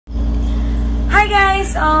Hi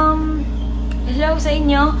guys! Hello sa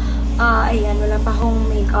inyo. Ayan, wala pa akong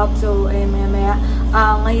makeup. So, maya-maya.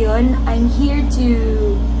 Ngayon, I'm here to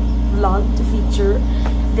vlog, to feature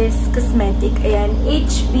this cosmetic. Ayan,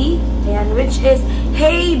 HB. Ayan, which is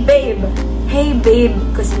Hey Babe. Hey Babe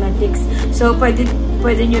Cosmetics. So, pwede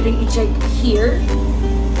nyo rin i-check here.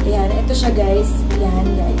 Ayan, ito siya guys. Ayan,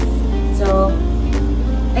 guys. So,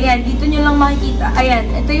 ayan, dito nyo lang makikita. Ayan,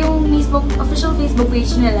 ito yung mismo official Facebook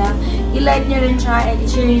page nila. I-like nyo rin siya and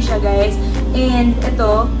i-share nyo siya, guys. And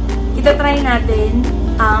ito, itatry natin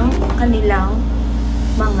ang kanilang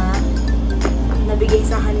mga nabigay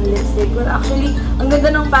sa akin lipstick. Well, actually, ang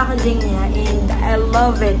ganda ng packaging niya and I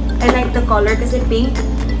love it. I like the color kasi pink.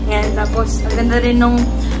 Ayan, tapos, ang ganda rin nung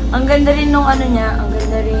ano niya, ang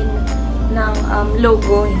ganda rin ng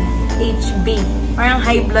logo. Ayan, HB. Parang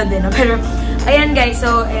high blood din, no? Pero, ayan guys,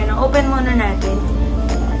 so, ayan, open muna natin.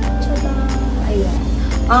 Ayan.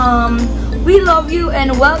 We love you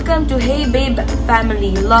and welcome to Hey Babe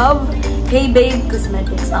family. Love, Hey Babe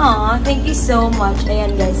Cosmetics. Aww, thank you so much.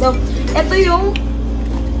 Ayan guys, so, ito yung,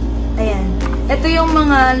 ayan, ito yung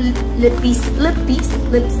mga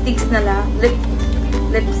lipsticks nila.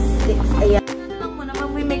 Lipsticks, ayan. Lang muna,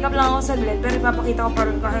 mag-makeup lang ako saglit, pero ipapakita ko pa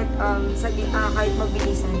rin kahit, kahit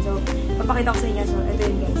mabilisan. So, ipapakita ko sa inyo. So, ito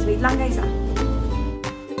yun guys. Wait lang guys,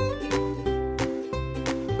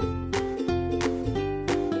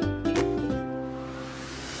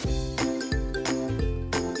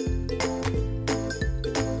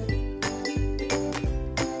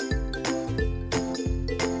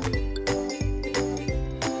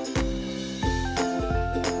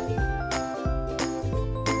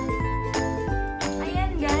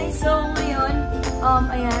 So, ngayon,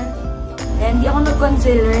 ayan. And di ako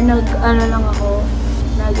nag-concealer.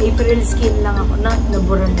 Nag-April skin lang ako.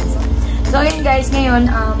 Nabura na. So, ayan guys, ngayon,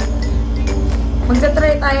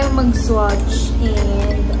 magta-try tayo mag-swatch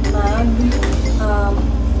and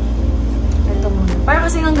ito muna. Parang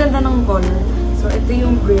kasi ang ganda ng color. So, ito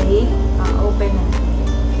yung gray. Open na.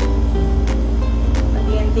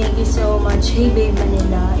 Again, thank you so much. Hey Babe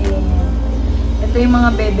Manila. And ito yung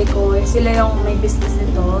mga bebe ko. Sila yung may business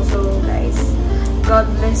nito. So, guys, God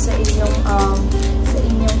bless sa inyong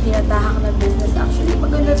tinatahak na business. Actually,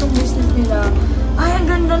 maganda itong business nila. Ay, ang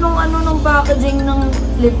ganda nung packaging ng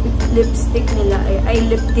lipstick nila. Ay,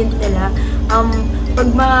 lip tint nila. Pag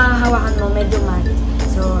mahawakan mo, medyo matte.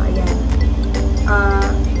 So, ayan.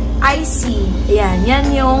 Icy. Ayan.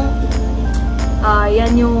 Yan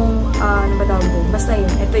yung ano ba tawag doon? Basta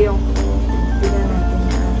yun. Ito yung tingnan natin.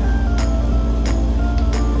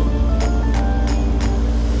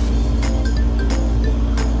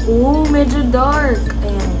 Oh, medyo dark.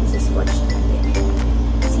 Ayan, swatch natin.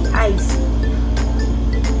 Si Icy.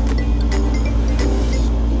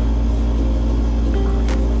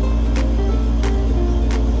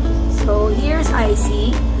 So, here's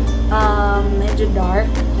Icy. Medyo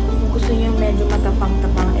dark. Kung gusto nyo medyo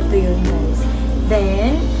matapang-tapang, ito yun, guys.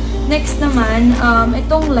 Then, next naman,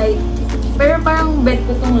 itong light. Pero parang bet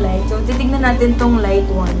ko itong light. So, titignan natin itong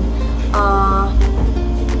light one.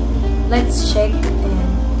 Let's check.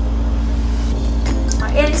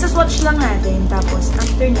 Ayan, isa-swatch lang natin. Tapos,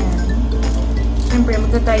 after nyan, siyempre,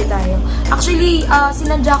 magta-try tayo. Actually,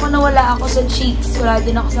 sinadya ko na wala ako sa cheeks. Wala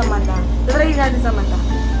din ako sa mata. Tatry natin sa mata.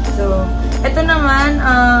 So, ito naman,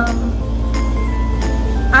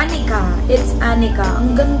 Anika. It's Anika.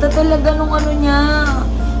 Ang ganda talaga nung ano niya.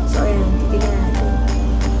 So, ayan, titignan natin.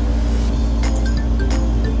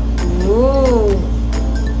 Whoa!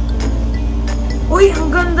 Uy,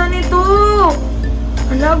 ang ganda nito!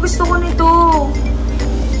 Hala, gusto ko nito!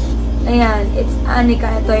 Ayan, it's Anika.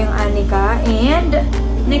 Ito yung Anika. And,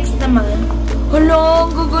 next naman, hala,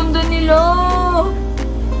 ang gaganda nila!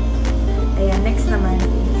 Ayan, next naman is,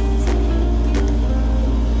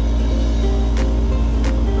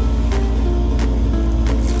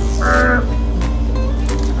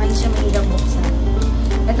 ay, siya mahirap buksan.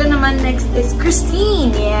 Ito naman, next is Christine.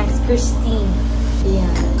 Yes, Christine.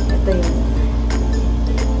 Ayan, ito yun.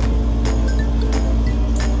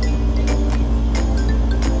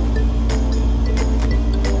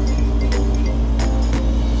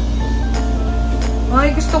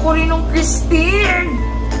 Ay, gusto ko rin ng Christine!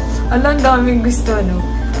 Alam, daming gusto, no?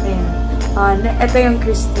 Ayan. Ito yung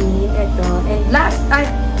Christine. Ito. And last, ay,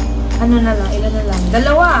 ano na lang, ilan na lang?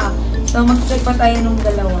 Dalawa! So, mag-check pa tayo ng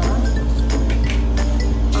dalawa.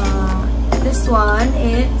 This one,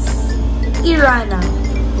 it's Irana.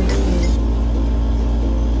 Okay.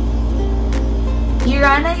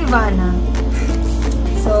 Irana Ivana.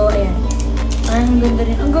 So, ayan. Ay, ang ganda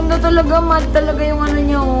rin. Ang ganda talaga. Matte talaga yung ano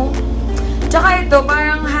niya, oh. Tsaka ito,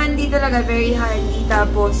 parang handy talaga. Very handy.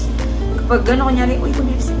 Tapos, pag gano'n, kunyari, uy,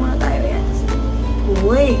 mag-lipstick muna tayo. Ayan.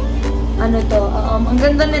 Uy, ano to? Ang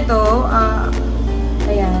ganda nito,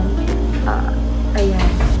 ayan. Ayan.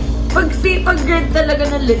 Pag red talaga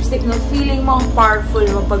ng lipstick, no, feeling mo ang powerful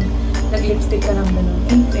mo pag nag-lipstick ka ng gano'n.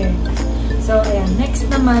 In fairness. So, ayan. Next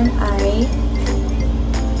naman ay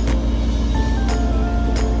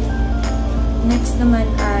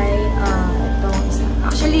itong isa.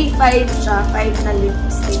 Actually, 5 siya. 5 na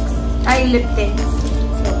lipsticks. Ay, lip tints.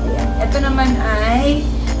 So, ayan. Ito naman ay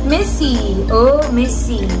Missy. Oh,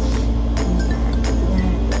 Missy.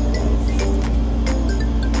 Ayan.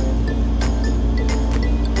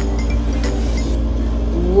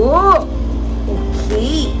 Whoa!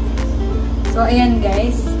 Okay. So, ayan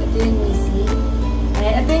guys. Ito yung Missy.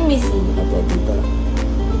 Ayan, ito yung Missy. Ito, dito.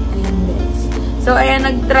 Ayan guys. So, ayan,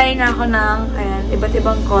 nag-try na ako ng, ayan, iba't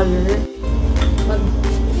ibang color.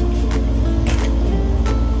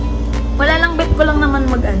 Wala lang, bet ko lang naman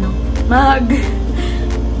ayan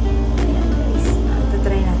guys. Ito,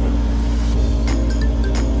 try natin.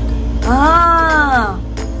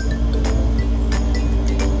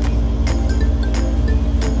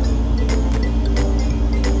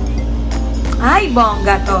 Ay,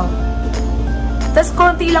 bongga to. Tapos,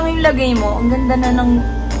 konti lang yung lagay mo. Ang ganda na ng,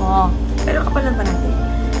 pero kapalan pa natin.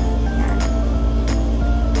 Yan.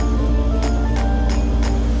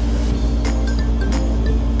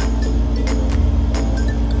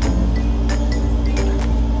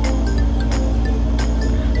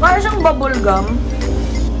 Para siyang bubble gum.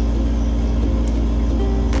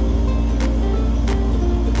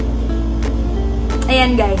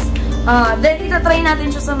 Ayan guys. Then, itatry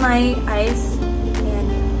natin siya sa my eyes. Ayan.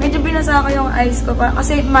 Medyo binasa ko yung eyes ko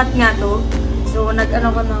kasi matte nga to. So,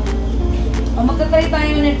 nag-ano ko ng magta-try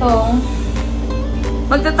tayo nitong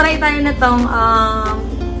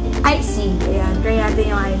IC. Ayan, try natin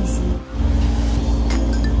yung IC.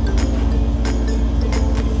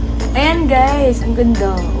 Ayan guys, ang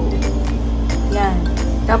ganda. Ayan.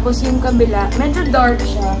 Tapos yung kabila, medyo dark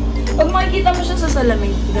siya. Pag makikita mo siya sa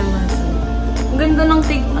salamin, tignan mo siya.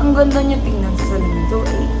 Ang ganda niya tingnan sa salamin. So,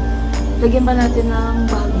 lagyan pa natin ng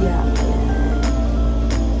bahagya.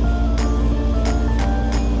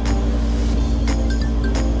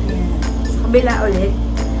 Kabila ulit.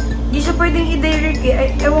 Hindi siya pwedeng i-direct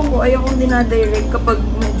eh. Ewan ko, ayaw kong dinadirect kapag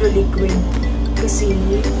medyo liquid. Kasi,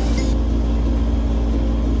 yan.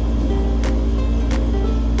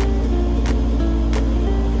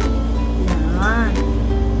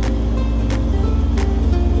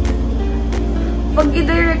 Pag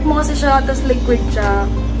i-direct mo kasi siya, tapos liquid siya,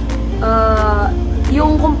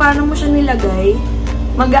 yung kung paano mo siya nilagay,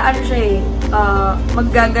 mag-ano siya eh.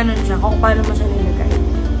 Maggaganon siya kung paano mo siya nilagay.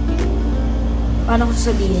 Paano ko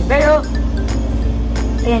sasabihin. Pero,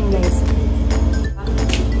 ayan guys.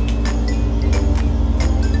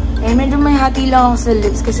 Ayan, medyo may hati lang ako sa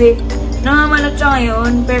lips kasi namamalot siya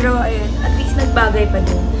ngayon. Pero, ayan, at least nagbagay pa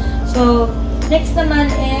din. So, next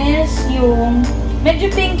naman is yung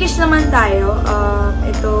medyo pinkish naman tayo.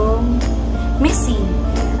 Itong Missy.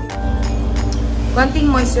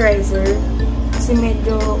 Konting moisturizer. Kasi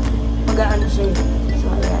medyo mag-aano siya.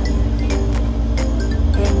 So, ayan.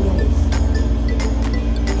 Ayan guys.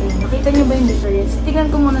 Nakita niyo ba yung difference? Tingnan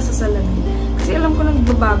ko muna sa salamin. Kasi alam ko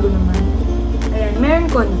nagbabago naman. Ayan, meron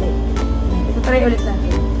konti. Ayan, ito try ulit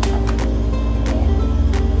natin. Ayan.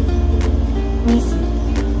 Missy.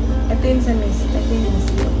 Ito yung sa Missy. Ito yung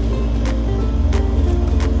Missy.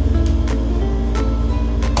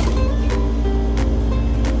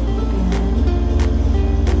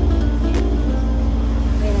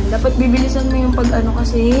 Ayan. Dapat bibilisan mo yung pag-ano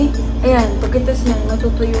kasi, ayan, pagkitas niyan,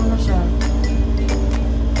 matutuyo na siya.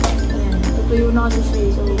 Tuyo na kasi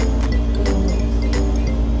siya. So,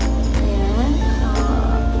 ayan.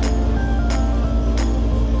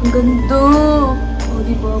 Ang ganda.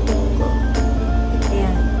 Diba?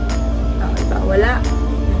 Ayan. Diba? Wala.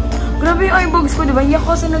 Grabe yung eyebags ko, diba? Hindi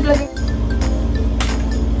ako kasi naglagay.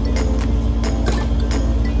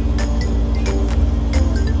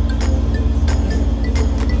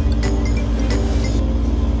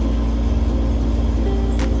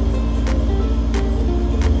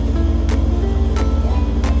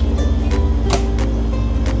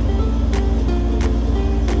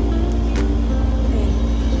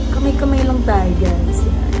 Kamay lang tayo, guys.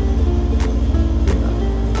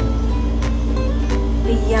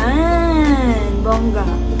 Ayan. Bongga.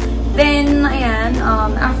 Then, ayan,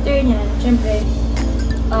 after nyan, syempre,